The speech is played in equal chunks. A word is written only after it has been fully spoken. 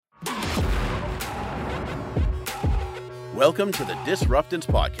Welcome to the Disruptance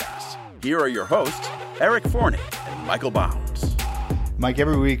Podcast. Here are your hosts, Eric Forney and Michael Bounds. Mike,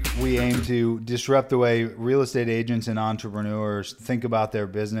 every week we aim to disrupt the way real estate agents and entrepreneurs think about their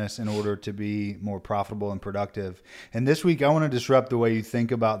business in order to be more profitable and productive. And this week I want to disrupt the way you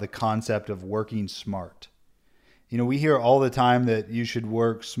think about the concept of working smart. You know, we hear all the time that you should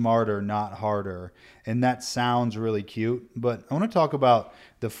work smarter, not harder. And that sounds really cute. But I want to talk about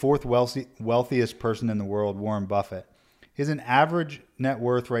the fourth wealthiest person in the world, Warren Buffett. He has an average net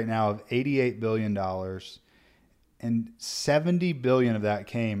worth right now of $88 billion. And $70 billion of that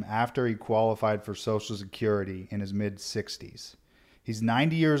came after he qualified for Social Security in his mid-60s. He's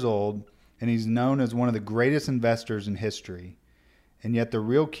 90 years old, and he's known as one of the greatest investors in history. And yet the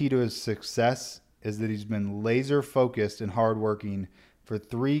real key to his success is that he's been laser focused and hardworking for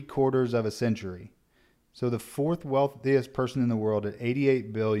 3/4 of a century. So the fourth wealthiest person in the world at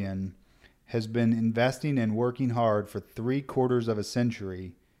 $88 billion has been investing and working hard for 3/4 of a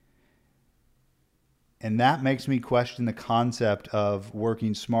century. And that makes me question the concept of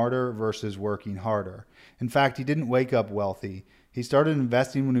working smarter versus working harder. In fact, he didn't wake up wealthy. He started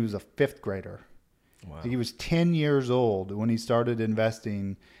investing when he was a fifth grader. Wow. He was 10 years old when he started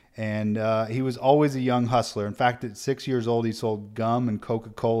investing, and he was always a young hustler. In fact, at 6 years old, he sold gum and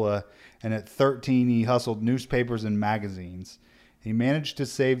Coca-Cola, and at 13, he hustled newspapers and magazines. He managed to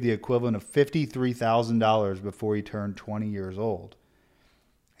save the equivalent of $53,000 before he turned 20 years old.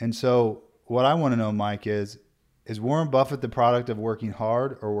 And so what I want to know, Mike, is Warren Buffett the product of working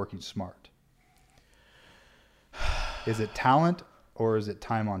hard or working smart? Is it talent or is it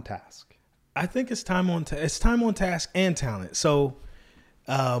time on task? I think it's time on task and talent. So,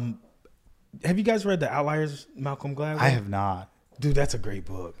 have you guys read The Outliers, Malcolm Gladwell? I have not. Dude, that's a great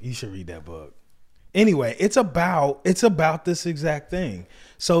book. You should read that book. Anyway, it's about this exact thing.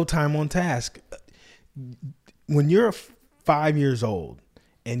 So, time on task. When you're 5 years old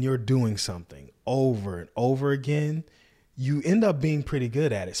and you're doing something over and over again, you end up being pretty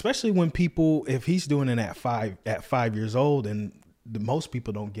good at it. Especially when if he's doing it at 5 years old, and most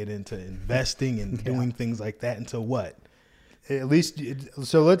people don't get into investing and doing things like that until what? At least,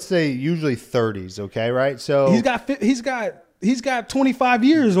 so let's say usually 30s, okay, right? So he's got 25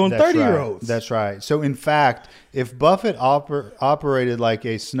 years on 30-year-olds. That's right. So in fact, if Buffett operated like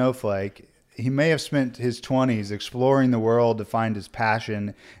a snowflake, he may have spent his 20s exploring the world to find his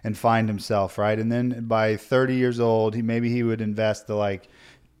passion and find himself, right? And then by 30 years old, he would invest the like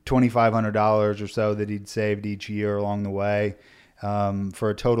 $2,500 or so that he'd saved each year along the way, for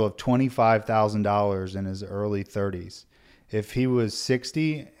a total of $25,000 in his early 30s. If he was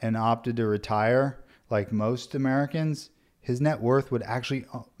 60 and opted to retire, like most Americans, his net worth would actually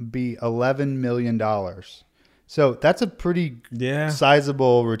be $11 million. So that's a pretty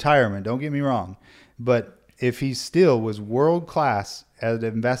sizable retirement, don't get me wrong. But if he still was world class at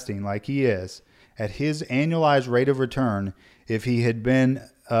investing like he is, at his annualized rate of return, if he had been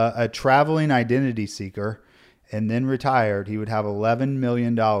a traveling identity seeker and then retired, he would have $11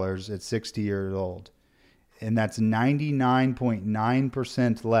 million at 60 years old. And that's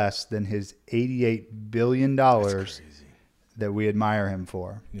 99.9% less than his $88 billion that we admire him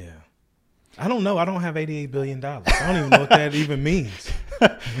for. Yeah. I don't know. I don't have $88 billion. I don't even know what that even means.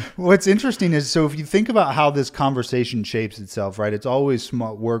 What's interesting is, so if you think about how this conversation shapes itself, right? It's always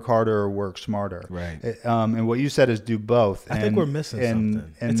work harder or work smarter. Right. And what you said is do both. I think we're missing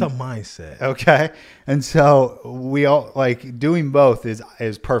something. It's a mindset. Okay. And so we all like doing both is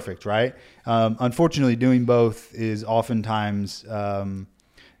perfect, right? Unfortunately, doing both is oftentimes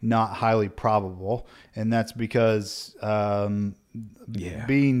not highly probable. And that's because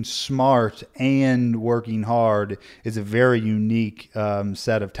being smart and working hard is a very unique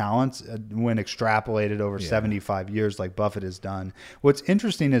set of talents when extrapolated over 75 years like Buffett has done. What's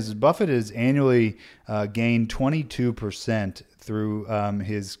interesting is Buffett has annually gained 22% through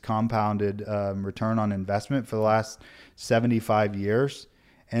his compounded return on investment for the last 75 years.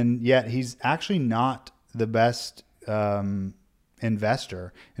 And yet he's actually not the best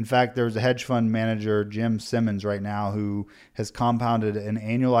investor. In fact, there's a hedge fund manager, Jim Simmons, right now who has compounded an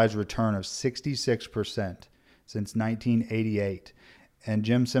annualized return of 66% since 1988. And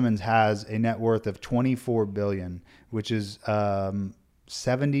Jim Simmons has a net worth of $24 billion, which is only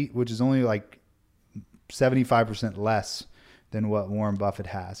like 75% less than what Warren Buffett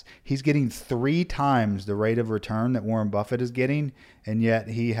has. He's getting 3 times the rate of return that Warren Buffett is getting, and yet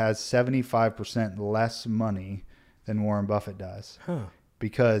he has 75% less money than Warren Buffett does,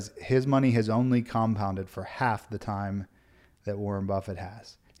 because his money has only compounded for half the time that Warren Buffett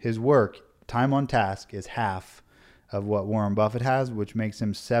has. His work, time on task, is half of what Warren Buffett has, which makes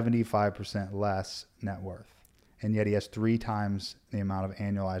him 75% less net worth. and yet he has 3 times the amount of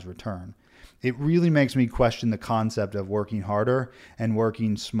annualized return. It really makes me question the concept of working harder and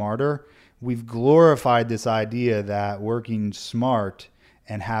working smarter. We've glorified this idea that working smart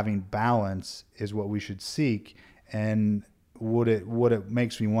and having balance is what we should seek. And what it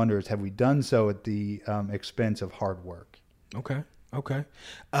makes me wonder is, have we done so at the expense of hard work? Okay.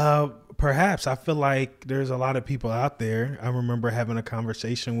 Perhaps. I feel like there's a lot of people out there. I remember having a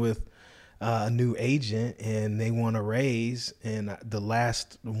conversation with a new agent, and they want a raise. And the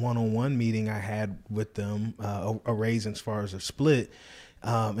last one-on-one meeting I had with them, a raise as far as a split.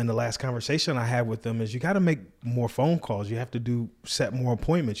 And the last conversation I had with them is, you got to make more phone calls. You have to set more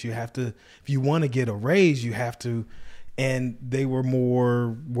appointments. You have to, if you want to get a raise, you have to. And they were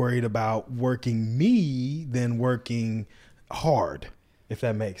more worried about working me than working hard, if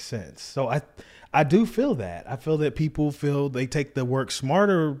that makes sense. So I do feel that. I feel that people feel they take the work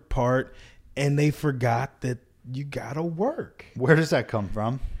smarter part and they forgot that you got to work. Where does that come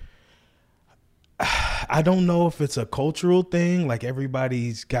from? I don't know if it's a cultural thing, like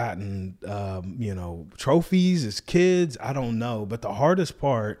everybody's gotten, trophies as kids. I don't know. But the hardest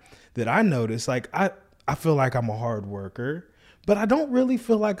part that I noticed, like I feel like I'm a hard worker, but I don't really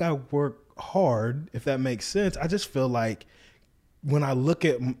feel like I work hard, if that makes sense. I just feel like when I look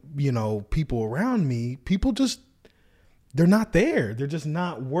at, people around me, people they're not there. They're just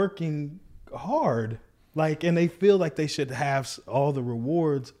not working hard. And they feel like they should have all the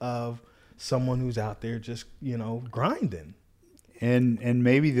rewards of someone who's out there just, grinding. And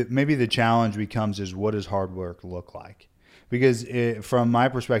maybe the challenge becomes is, what does hard work look like? Because from my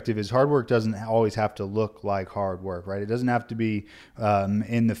perspective, is hard work doesn't always have to look like hard work, right? It doesn't have to be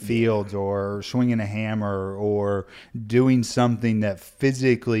in the fields or swinging a hammer or doing something that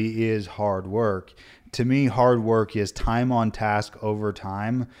physically is hard work. To me, hard work is time on task over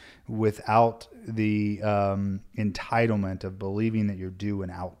time without the entitlement of believing that you're due an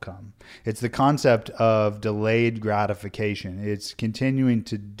outcome. It's the concept of delayed gratification. It's continuing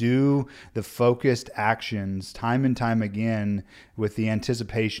to do the focused actions time and time again with the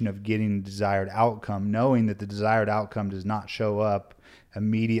anticipation of getting the desired outcome, knowing that the desired outcome does not show up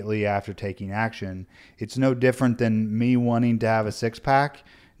immediately after taking action. It's no different than me wanting to have a six-pack,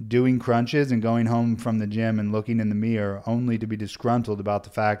 doing crunches and going home from the gym and looking in the mirror only to be disgruntled about the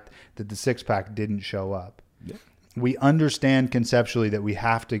fact that the six-pack didn't show up. Yeah. We understand conceptually that we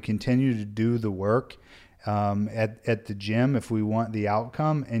have to continue to do the work at the gym if we want the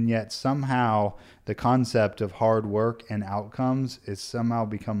outcome, and yet somehow the concept of hard work and outcomes is somehow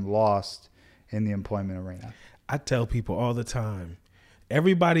become lost in the employment arena. I tell people all the time,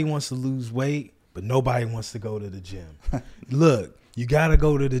 everybody wants to lose weight, but nobody wants to go to the gym. Look, you got to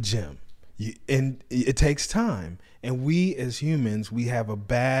go to the gym, and it takes time. And we as humans, we have a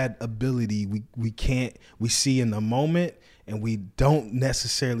bad ability. We see in the moment, and we don't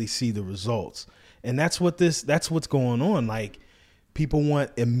necessarily see the results. And that's what's going on. Like, people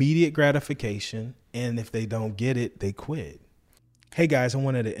want immediate gratification, and if they don't get it, they quit. Hey guys, I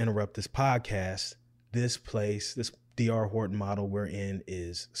wanted to interrupt this podcast. This D.R. Horton model we're in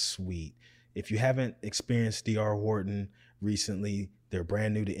is sweet. If you haven't experienced D.R. Horton recently, they're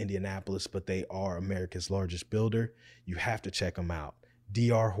brand new to Indianapolis, but they are America's largest builder. You have to check them out.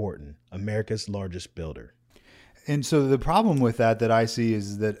 D.R. Horton, America's largest builder. And so the problem with that I see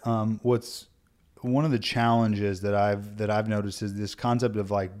is that what's one of the challenges that I've noticed is this concept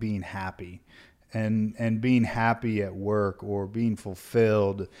of like being happy. And being happy at work, or being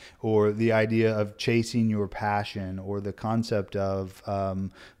fulfilled, or the idea of chasing your passion, or the concept of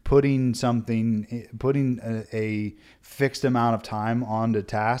putting a fixed amount of time onto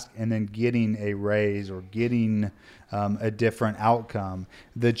task and then getting a raise or getting a different outcome.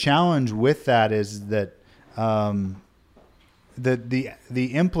 The challenge with that is that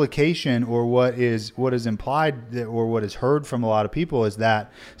the implication, or what is implied, or what is heard from a lot of people, is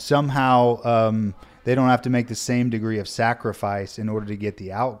that somehow they don't have to make the same degree of sacrifice in order to get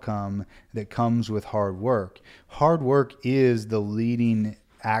the outcome that comes with hard work. Hard work is the leading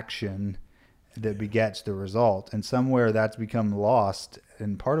action that begets the result, and somewhere that's become lost.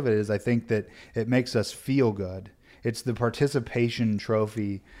 And part of it is, I think, that it makes us feel good. It's the participation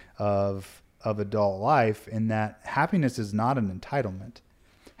trophy of adult life, in that happiness is not an entitlement.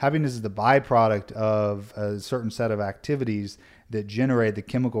 Happiness is the byproduct of a certain set of activities that generate the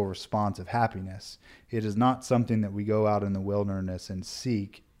chemical response of happiness. It is not something that we go out in the wilderness and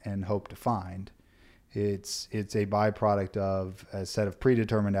seek and hope to find. It's a byproduct of a set of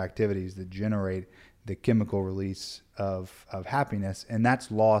predetermined activities that generate the chemical release of happiness, and that's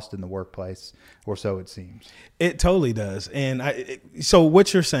lost in the workplace, or so it seems. It totally does. And so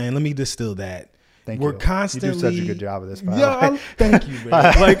what you're saying, let me distill that. We're constantly. You do such a good job of this. By Yeah, thank you,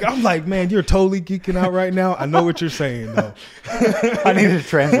 man. Like I'm like, man, you're totally geeking out right now. I know what you're saying, though. I need a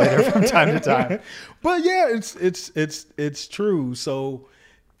translator from time to time. But yeah, it's true. So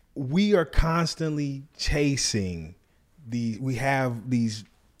we are constantly chasing we have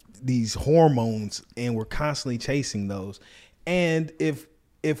these hormones, and we're constantly chasing those. And if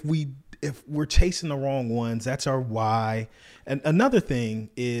we're chasing the wrong ones, that's our why. And another thing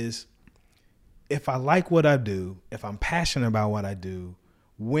is, if I like what I do, if I'm passionate about what I do,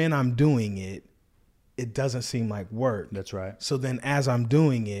 when I'm doing it, it doesn't seem like work. That's right. So then as I'm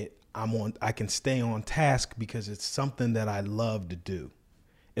doing it, I can stay on task because it's something that I love to do,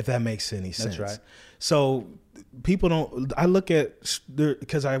 if that makes any sense. That's right. So I look at,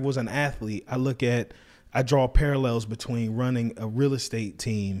 because I was an athlete, I draw parallels between running a real estate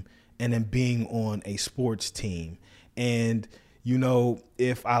team and then being on a sports team. And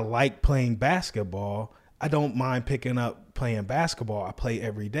if I like playing basketball, I don't mind picking up playing basketball. I play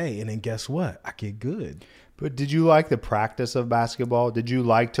every day. And then guess what? I get good. But did you like the practice of basketball? Did you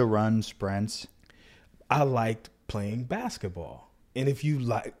like to run sprints? I liked playing basketball. And if you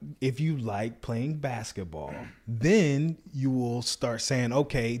like playing basketball, then you will start saying,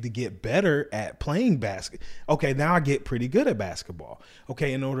 okay, to get better at playing basketball. Okay, now I get pretty good at basketball.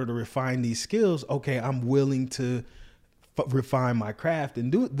 Okay, in order to refine these skills, okay, I'm willing to refine my craft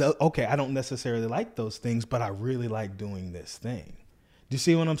and do it. Okay, I don't necessarily like those things, but I really like doing this thing. Do you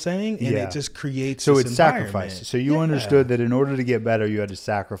see what I'm saying? And it just creates so this it's sacrifice. So you understood that in order to get better, you had to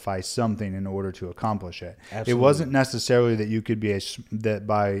sacrifice something in order to accomplish it. Absolutely. It wasn't necessarily that you could be that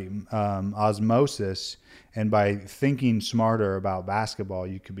by osmosis and by thinking smarter about basketball,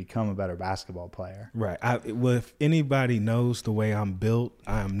 you could become a better basketball player. Right. If anybody knows the way I'm built,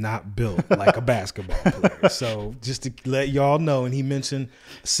 I am not built like a basketball player. So just to let y'all know, and he mentioned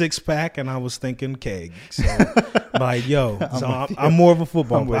 6-pack, and I was thinking keg. So like, I'm more of a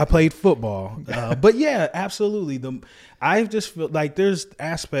football player. I played football. But yeah, absolutely. I just feel like there's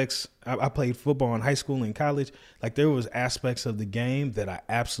aspects. I played football in high school and college. Like there was aspects of the game that I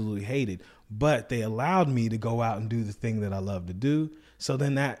absolutely hated, but they allowed me to go out and do the thing that I love to do. So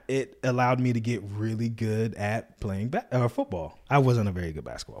then it allowed me to get really good at playing football. I wasn't a very good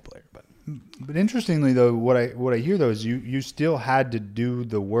basketball player, but interestingly though, what I hear though is you still had to do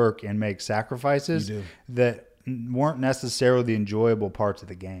the work and make sacrifices that weren't necessarily the enjoyable parts of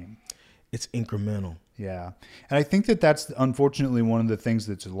the game. It's incremental. Yeah. And I think that's unfortunately one of the things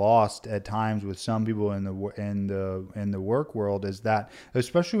that's lost at times with some people in the work world, is that,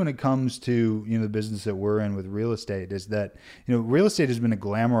 especially when it comes to, the business that we're in with real estate, is that, real estate has been a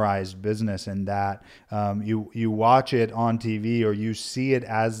glamorized business, in that you watch it on TV or you see it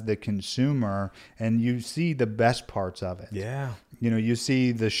as the consumer and you see the best parts of it. Yeah. You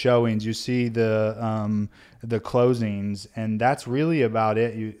see the showings, you see the closings, and that's really about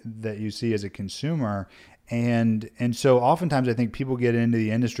it that you see as a consumer. And so oftentimes I think people get into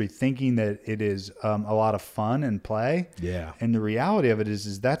the industry thinking that it is a lot of fun and play. Yeah. And the reality of it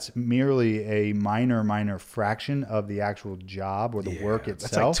is that's merely a minor fraction of the actual job or the work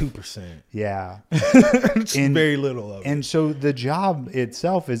itself. That's like 2%. Yeah. It's very little of it. And so the job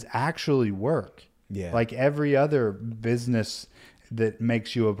itself is actually work. Yeah. Like every other business that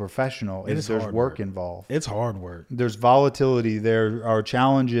makes you a professional, there's work involved. It's hard work. There's volatility. There are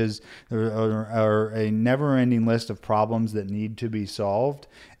challenges. There are a never-ending list of problems that need to be solved,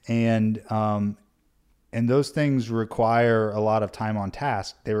 and those things require a lot of time on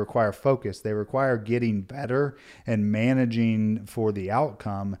task. They require focus. They require getting better and managing for the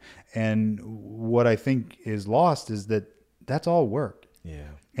outcome. And what I think is lost is that that's all work. Yeah.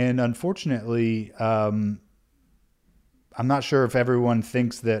 And unfortunately, I'm not sure if everyone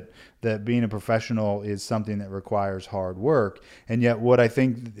thinks that being a professional is something that requires hard work. And yet what I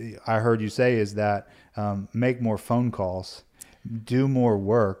think I heard you say is that make more phone calls, do more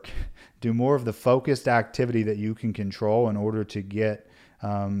work, do more of the focused activity that you can control in order to get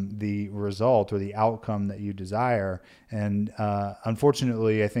the result or the outcome that you desire. And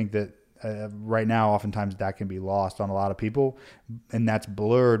unfortunately, I think that right now, oftentimes that can be lost on a lot of people, and that's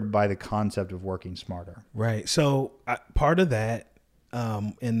blurred by the concept of working smarter. Right. So part of that,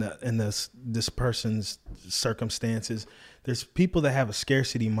 in this person's circumstances, there's people that have a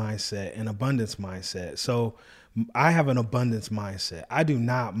scarcity mindset and abundance mindset. So I have an abundance mindset. I do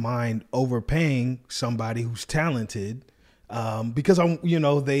not mind overpaying somebody who's talented. Because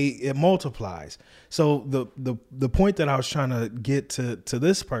it multiplies. So the point that I was trying to get to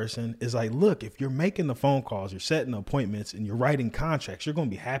this person is like, look, if you're making the phone calls, you're setting appointments, and you're writing contracts, you're going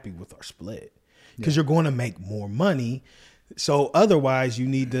to be happy with our split because you're going to make more money. So otherwise, you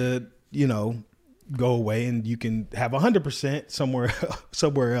need to go away and you can have 100%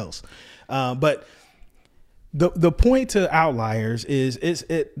 somewhere else. But the point to Outliers is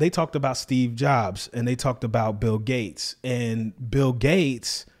they talked about Steve Jobs and they talked about Bill Gates, and Bill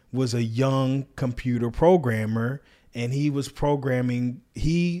Gates was a young computer programmer, and he was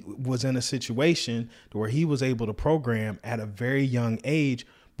in a situation where he was able to program at a very young age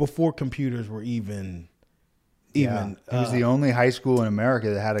before computers were even. He was the only high school in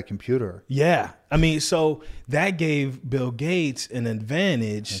America that had a computer. Yeah. I mean, so that gave Bill Gates an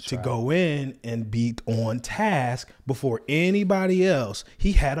advantage to go in and be on task before anybody else.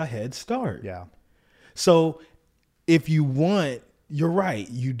 He had a head start. Yeah. So if you want, you're right.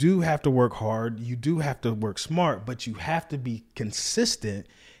 You do have to work hard. You do have to work smart, but you have to be consistent,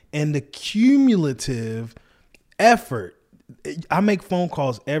 and the cumulative effort. I make phone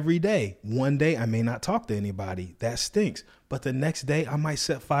calls every day. One day I may not talk to anybody. That stinks. But the next day I might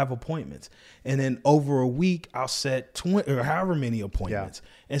set 5 appointments. And then over a week I'll set 20 or however many appointments.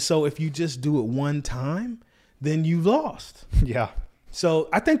 Yeah. And so if you just do it one time, then you've lost. Yeah. So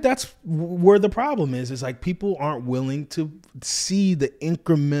I think that's where the problem is. It's like people aren't willing to see the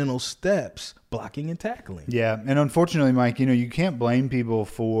incremental steps, blocking and tackling. Yeah. And unfortunately, Mike, you can't blame people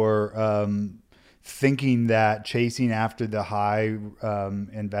for thinking that chasing after the high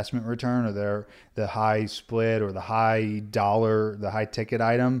investment return or the high split or the high dollar, the high ticket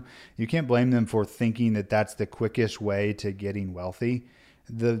item, you can't blame them for thinking that that's the quickest way to getting wealthy.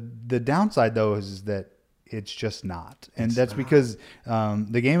 The downside, though, is that it's just not. And that's because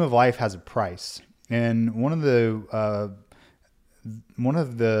the game of life has a price. And one of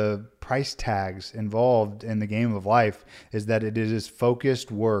the price tags involved in the game of life is that it is focused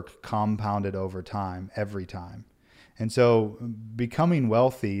work compounded over time, every time. And so becoming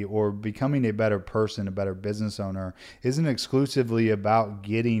wealthy or becoming a better person, a better business owner, isn't exclusively about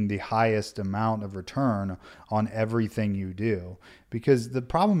getting the highest amount of return on everything you do. Because the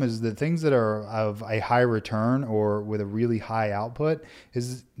problem is that things that are of a high return or with a really high output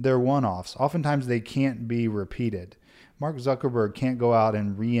is they're one-offs. Oftentimes they can't be repeated. Mark Zuckerberg can't go out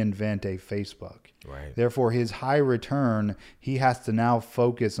and reinvent a Facebook. Right. Therefore, his high return, he has to now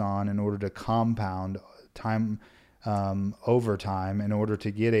focus on in order to compound time over time in order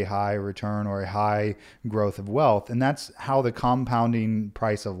to get a high return or a high growth of wealth. And that's how the compounding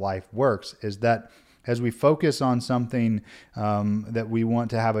price of life works, is that as we focus on something that we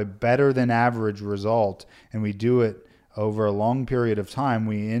want to have a better than average result, and we do it over a long period of time,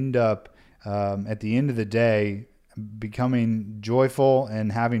 we end up at the end of the day becoming joyful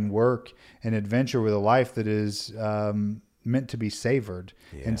and having work and adventure with a life that is meant to be savored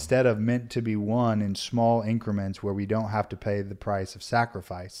instead of meant to be won in small increments where we don't have to pay the price of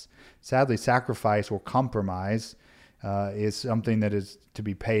sacrifice. Sadly, sacrifice or compromise is something that is to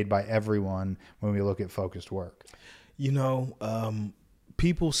be paid by everyone when we look at focused work.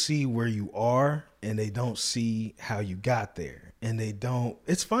 People see where you are and they don't see how you got there. And they don't.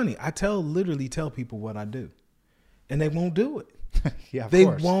 It's funny. I literally tell people what I do. And they won't do it. They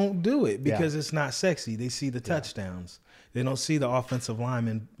won't do it because it's not sexy. They see the touchdowns. They don't see the offensive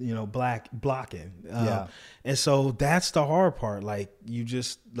lineman, blocking. And so that's the hard part. Like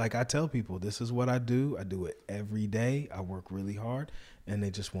I tell people, this is what I do. I do it every day. I work really hard, and they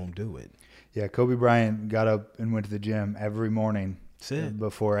just won't do it. Yeah, Kobe Bryant got up and went to the gym every morning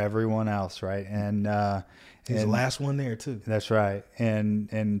before everyone else, right? And he's the last one there too. That's right,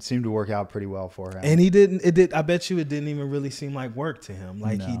 and seemed to work out pretty well for him. And he didn't. It did. I bet you it didn't even really seem like work to him.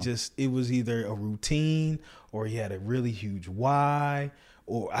 Like it was either a routine or he had a really huge why,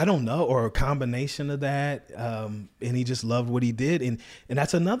 or I don't know, or a combination of that. And he just loved what he did. And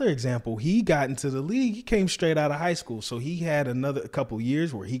that's another example. He got into the league. He came straight out of high school. So he had a couple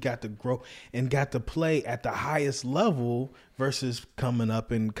years where he got to grow and got to play at the highest level versus coming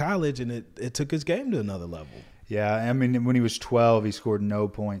up in college. And it took his game to another level. Yeah. I mean, when he was 12, he scored no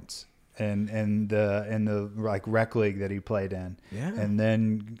points in the like rec league that he played in. Yeah. And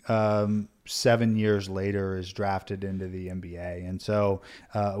then 7 years later is drafted into the NBA. And so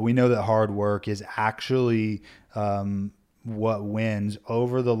we know that hard work is actually what wins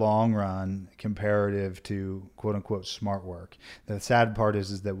over the long run comparative to quote unquote smart work. The sad part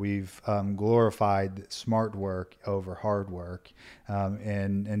is that we've glorified smart work over hard work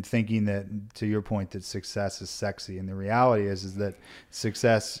and thinking that, to your point, that success is sexy. And the reality is that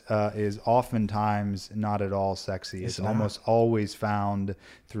success is oftentimes not at all sexy. It's almost always found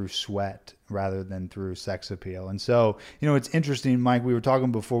through sweat rather than through sex appeal. And so, it's interesting, Mike, we were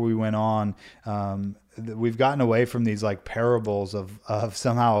talking before we went on, we've gotten away from these like parables of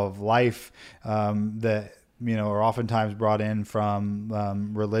somehow of life that are oftentimes brought in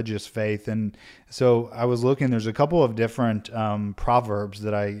from religious faith. And so I was looking, there's a couple of different proverbs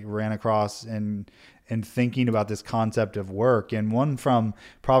that I ran across in thinking about this concept of work. And one from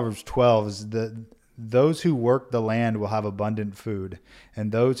Proverbs 12 is those who work the land will have abundant food,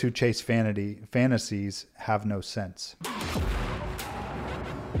 and those who chase fantasies have no sense.